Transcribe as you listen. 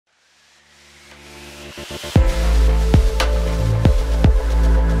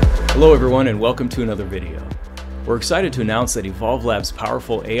Hello everyone and welcome to another video. We're excited to announce that Evolve Labs'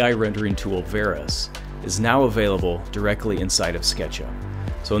 powerful AI rendering tool Veras is now available directly inside of SketchUp.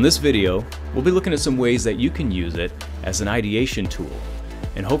 So in this video, we'll be looking at some ways that you can use it as an ideation tool,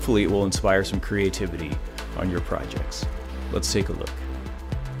 and hopefully it will inspire some creativity on your projects. Let's take a look.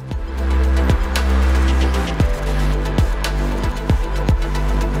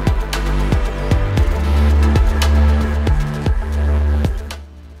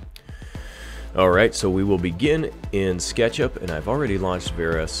 Alright, so we will begin in SketchUp, and I've already launched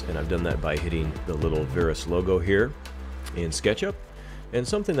Veras, and I've done that by hitting the little Veras logo here in SketchUp. And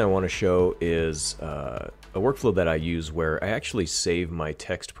something that I want to show is a workflow that I use where I actually save my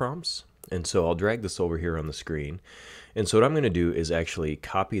text prompts. And so I'll drag this over here on the screen. And so what I'm going to do is actually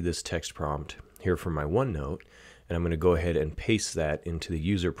copy this text prompt here from my OneNote, and I'm going to go ahead and paste that into the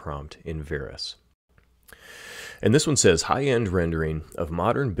user prompt in Veras. And this one says, high-end rendering of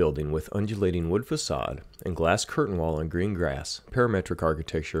modern building with undulating wood facade and glass curtain wall on green grass, parametric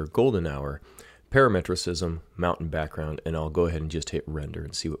architecture, golden hour, parametricism, mountain background, and I'll go ahead and just hit render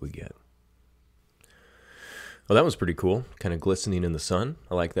and see what we get. Well, that was pretty cool, kind of glistening in the sun.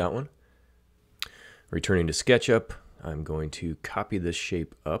 I like that one. Returning to SketchUp, I'm going to copy this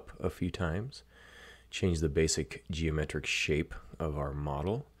shape up a few times, change the basic geometric shape of our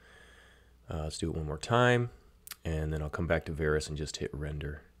model. Let's do it one more time. And then I'll come back to Veras and just hit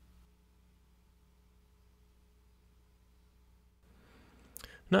render.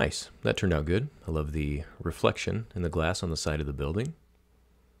 Nice, that turned out good. I love the reflection in the glass on the side of the building.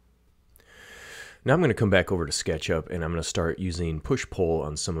 Now I'm going to come back over to SketchUp and I'm going to start using push-pull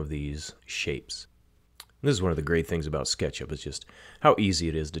on some of these shapes. This is one of the great things about SketchUp, is just how easy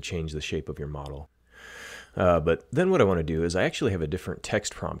it is to change the shape of your model. But then what I want to do is I actually have a different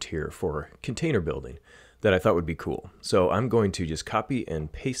text prompt here for container building that I thought would be cool. So I'm going to just copy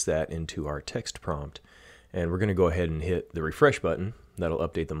and paste that into our text prompt, and we're going to go ahead and hit the refresh button. That'll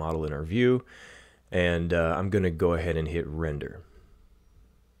update the model in our view, and I'm going to go ahead and hit render.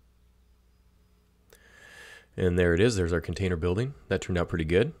 And there it is. There's our container building. That turned out pretty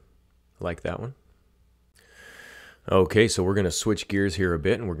good. I like that one. Okay, so we're going to switch gears here a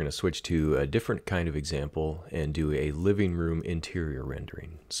bit, and we're going to switch to a different kind of example and do a living room interior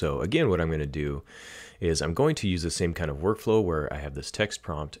rendering. So again, what I'm going to do is I'm going to use the same kind of workflow where I have this text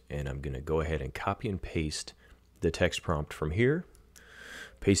prompt, and I'm going to go ahead and copy and paste the text prompt from here,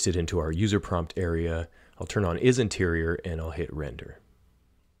 paste it into our user prompt area. I'll turn on is interior, and I'll hit render.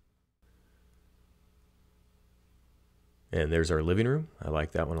 And there's our living room. I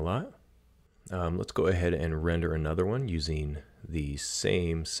like that one a lot. Let's go ahead and render another one using the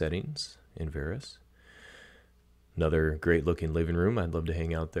same settings in Veras. Another great looking living room. I'd love to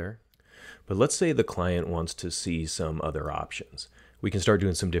hang out there. But let's say the client wants to see some other options. We can start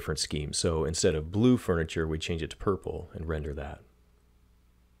doing some different schemes. So instead of blue furniture, we change it to purple and render that.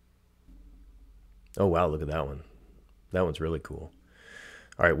 Oh wow, look at that one. That one's really cool.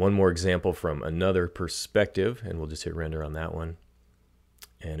 All right, one more example from another perspective, and we'll just hit render on that one.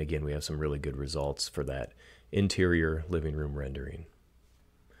 And again, we have some really good results for that interior living room rendering.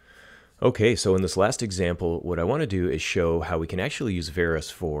 Okay, so in this last example, what I want to do is show how we can actually use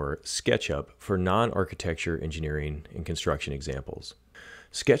Veras for SketchUp for non-architecture, engineering, and construction examples.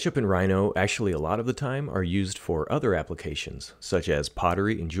 SketchUp and Rhino actually a lot of the time are used for other applications, such as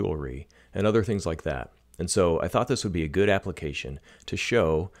pottery and jewelry, and other things like that. And so I thought this would be a good application to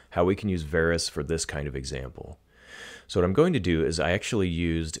show how we can use Veras for this kind of example. So what I'm going to do is I actually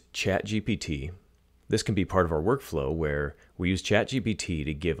used ChatGPT. This can be part of our workflow where we use ChatGPT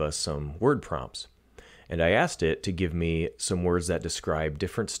to give us some word prompts. And I asked it to give me some words that describe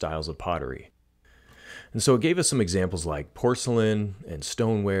different styles of pottery. And so it gave us some examples like porcelain and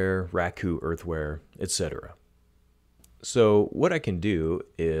stoneware, raku earthenware, etc. So what I can do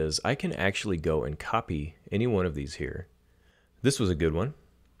is I can actually go and copy any one of these here. This was a good one.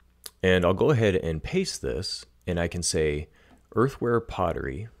 And I'll go ahead and paste this. And I can say earthenware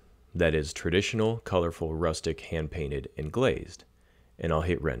pottery that is traditional, colorful, rustic, hand-painted, and glazed. And I'll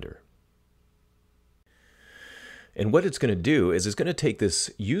hit render. And what it's going to do is it's going to take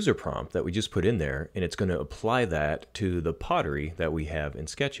this user prompt that we just put in there, and it's going to apply that to the pottery that we have in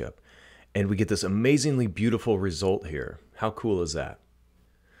SketchUp. And we get this amazingly beautiful result here. How cool is that?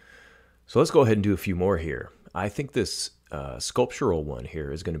 So let's go ahead and do a few more here. I think this sculptural one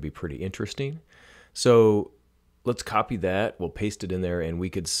here is going to be pretty interesting. So let's copy that, we'll paste it in there, and we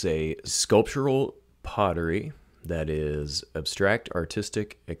could say sculptural pottery that is abstract,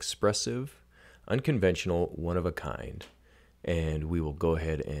 artistic, expressive, unconventional, one of a kind. And we will go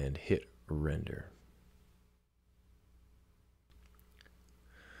ahead and hit render.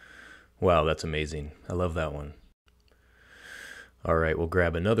 Wow, that's amazing. I love that one. All right, we'll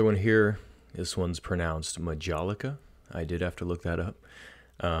grab another one here. This one's pronounced Majolica. I did have to look that up.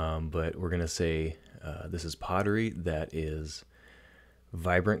 But we're going to say this is pottery that is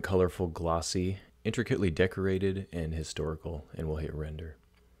vibrant, colorful, glossy, intricately decorated, and historical, and we'll hit render.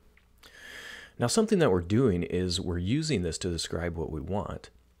 Now, something that we're doing is we're using this to describe what we want,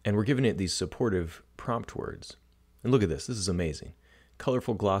 and we're giving it these supportive prompt words. And look at this. This is amazing.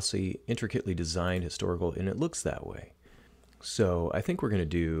 Colorful, glossy, intricately designed, historical, and it looks that way. So I think we're going to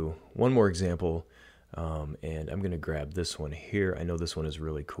do one more example, and I'm going to grab this one here. I know this one is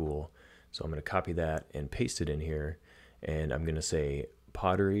really cool, so I'm going to copy that and paste it in here, and I'm going to say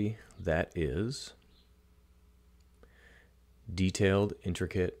pottery that is detailed,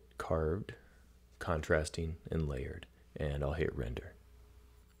 intricate, carved, contrasting, and layered, and I'll hit render.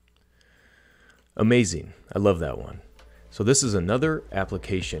 Amazing. I love that one. So this is another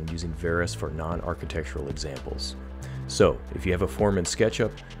application using Veras for non-architectural examples. So if you have a form in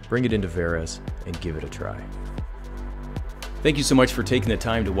SketchUp, bring it into Veras and give it a try. Thank you so much for taking the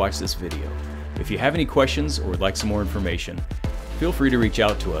time to watch this video. If you have any questions or would like some more information, feel free to reach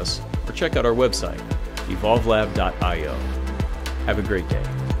out to us or check out our website, evolvelab.io. Have a great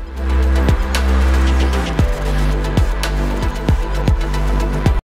day.